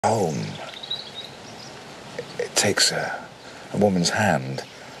Home. It takes a woman's hand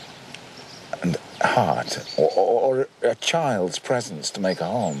and heart, or a child's presence to make a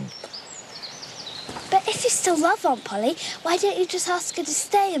home. But if you still love Aunt Polly, why don't you just ask her to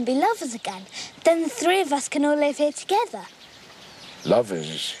stay and be lovers again? Then the three of us can all live here together.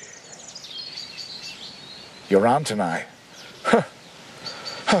 Lovers? Your aunt and I? Huh.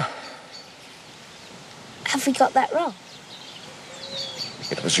 Huh. Have we got that wrong?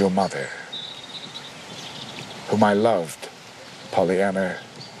 It was your mother, whom I loved, Pollyanna,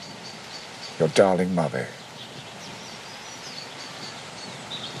 your darling mother.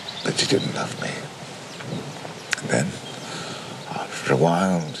 But she didn't love me. And then, after a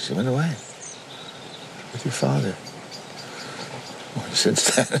while, she went away with your father. Well,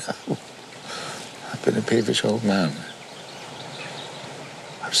 since then, I've been a peevish old man.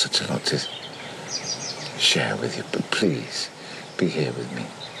 I've such a lot to share with you, but please, be here with me.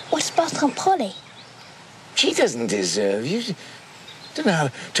 What about Aunt Polly? She doesn't deserve you. She don't know how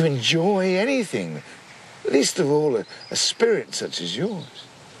to enjoy anything. Least of all, a spirit such as yours.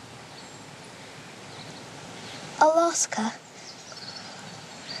 I'll ask her.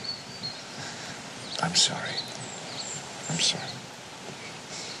 I'm sorry. I'm sorry.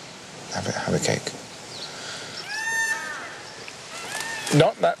 Have a cake.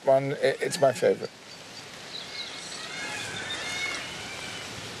 Not that one. It's my favorite.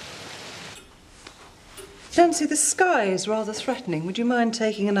 Nancy, the sky is rather threatening. Would you mind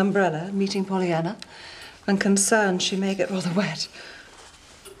taking an umbrella and meeting Pollyanna? I'm concerned she may get rather wet.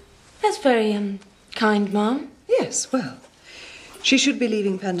 That's very, kind, Mum. Yes, well, she should be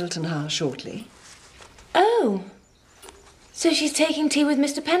leaving Pendleton House shortly. Oh, so she's taking tea with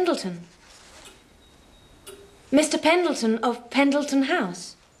Mr. Pendleton? Mr. Pendleton of Pendleton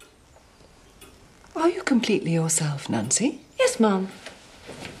House? Are you completely yourself, Nancy? Yes, Mum.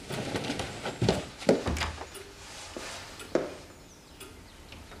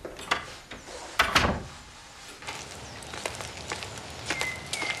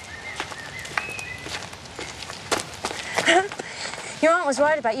 Your aunt was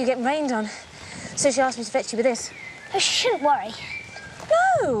worried about you getting rained on, so she asked me to fetch you with this. Oh, she shouldn't worry.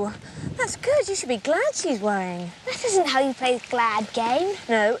 No, that's good. You should be glad she's worrying. That isn't how you play the glad game.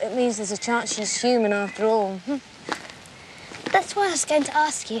 No, it means there's a chance she's human after all. That's why I was going to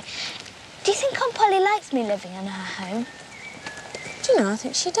ask you. Do you think Aunt Polly likes me living in her home? Do you know, I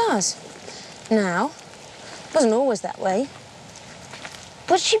think she does. Now. Wasn't always that way.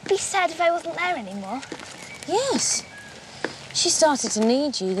 Would she be sad if I wasn't there anymore? Yes. She started to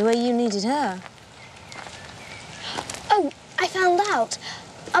need you the way you needed her. Oh, I found out.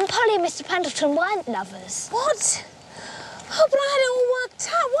 Aunt Polly and Mr. Pendleton weren't lovers. What? Oh, but I had it all worked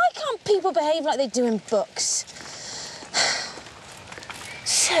out. Why can't people behave like they do in books?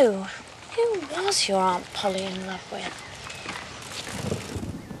 So, who was your Aunt Polly in love with?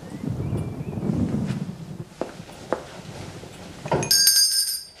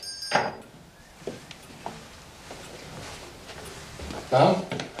 Ma'am?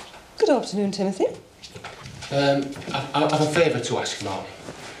 Good afternoon, Timothy. I have a favour to ask, Ma'am.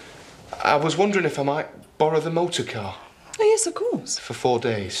 I was wondering if I might borrow the motor car. Oh, yes, of course. For 4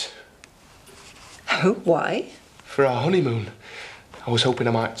 days. Oh, why? For our honeymoon. I was hoping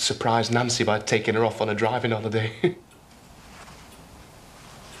I might surprise Nancy by taking her off on a driving holiday.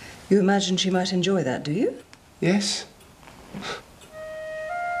 You imagine she might enjoy that, do you? Yes.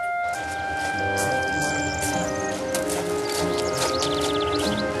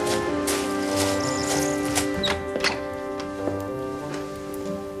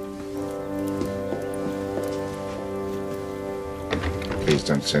 Please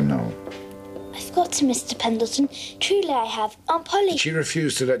don't say no. I've got to, Mr. Pendleton. Truly I have. Aunt Polly... She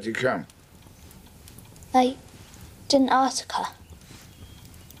refused to let you come. I didn't ask her.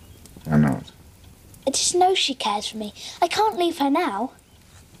 Why not? I just know she cares for me. I can't leave her now.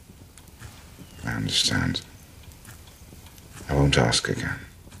 I understand. I won't ask again.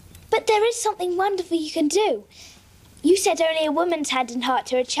 But there is something wonderful you can do. You said only a woman's hand and heart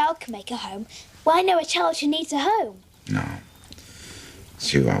to a child can make a home. Well, I know a child who needs a home. No.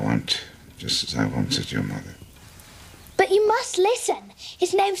 It's you I want, just as I wanted your mother. But you must listen.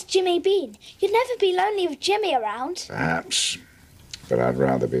 His name's Jimmy Bean. You'd never be lonely with Jimmy around. Perhaps, but I'd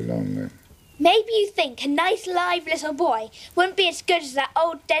rather be lonely. Maybe you think a nice, live little boy wouldn't be as good as that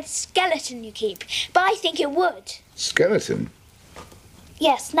old dead skeleton you keep, but I think it would. Skeleton?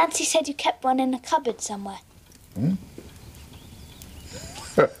 Yes, Nancy said you kept one in a cupboard somewhere. Hmm?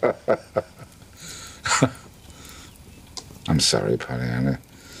 I'm sorry, Pollyanna.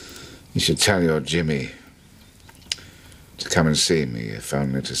 You should tell your Jimmy to come and see me, if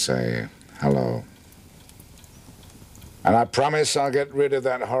only to say hello. And I promise I'll get rid of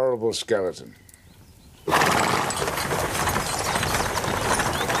that horrible skeleton.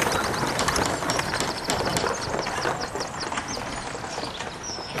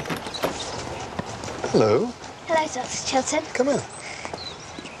 Hello. Hello, Dr. Chilton. Come in.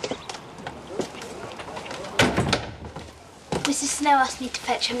 Mrs. Snow asked me to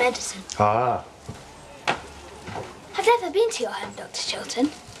fetch her medicine. Ah. I've never been to your home, Dr. Chilton.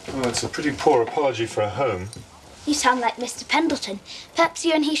 Oh, it's a pretty poor apology for a home. You sound like Mr. Pendleton. Perhaps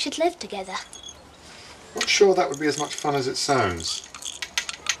you and he should live together. Not sure that would be as much fun as it sounds.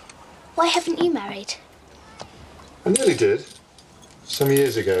 Why haven't you married? I nearly did. Some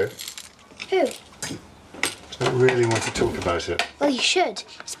years ago. Who? Don't really want to talk about it. Well, you should.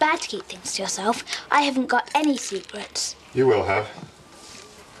 It's bad to keep things to yourself. I haven't got any secrets. You will have.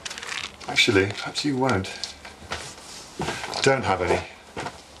 Actually, perhaps you won't. Don't have any.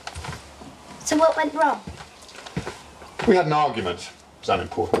 So what went wrong? We had an argument. It was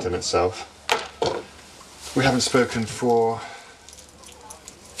unimportant in itself. We haven't spoken for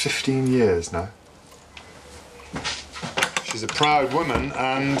 15 years now. She's a proud woman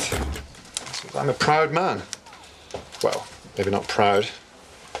and I'm a proud man. Well, maybe not proud.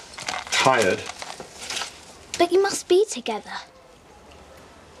 Tired. But you must be together.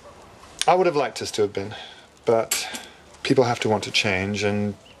 I would have liked us to have been, but people have to want to change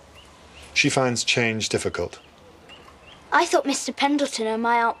and she finds change difficult. I thought Mr. Pendleton and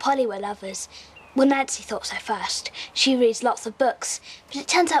my Aunt Polly were lovers. Well, Nancy thought so first. She reads lots of books, but it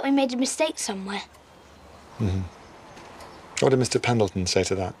turns out we made a mistake somewhere. Mm-hmm. What did Mr. Pendleton say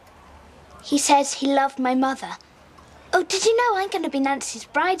to that? He says he loved my mother. Oh, did you know I'm going to be Nancy's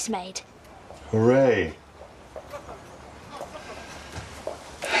bridesmaid? Hooray.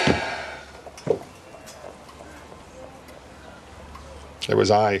 It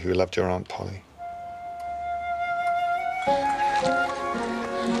was I who loved your Aunt Polly.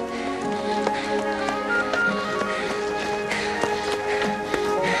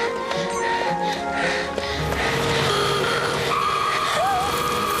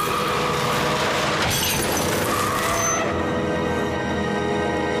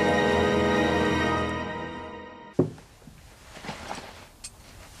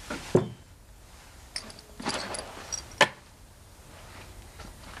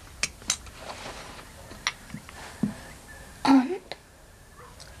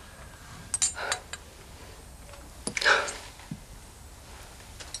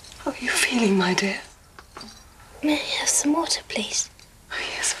 How are you feeling, my dear? May I have some water, please? Oh,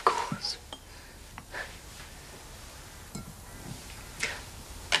 yes, of course.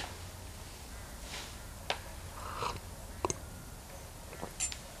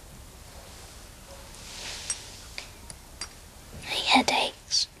 My head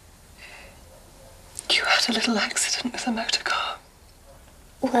aches. You had a little accident with a motor car.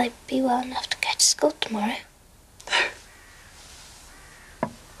 Will I be well enough to go to school tomorrow?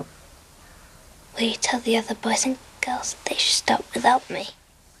 Will you tell the other boys and girls that they should stop without me?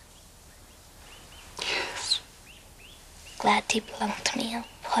 Yes. Glad you belong to me, Aunt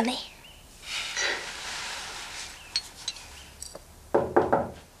Polly.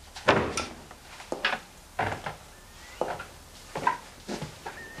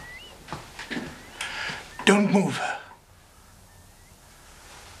 Don't move her.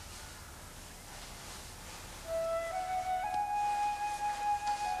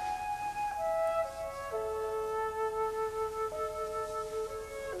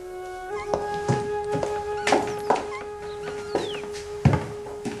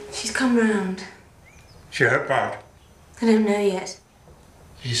 She's come round. She hurt bad. I don't know yet.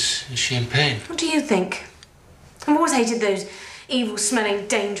 Is she in pain? What do you think? I've always hated those evil-smelling,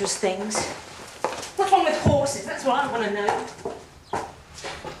 dangerous things. What's wrong with horses? That's what I want to know.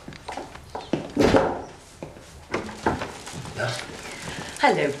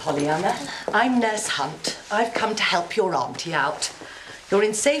 Hello, Pollyanna. I'm Nurse Hunt. I've come to help your auntie out. You're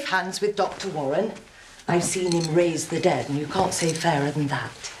in safe hands with Dr. Warren. I've seen him raise the dead, and you can't say fairer than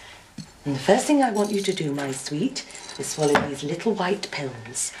that. And the first thing I want you to do, my sweet, is swallow these little white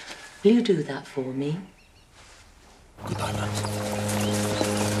pills. Will you do that for me? Good night, man.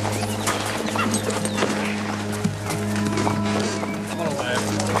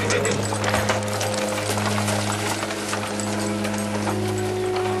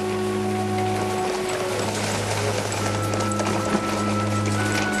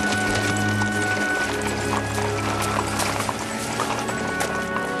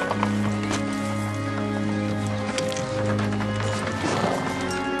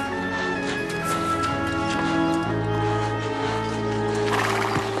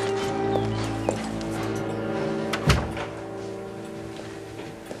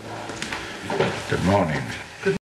 Good morning.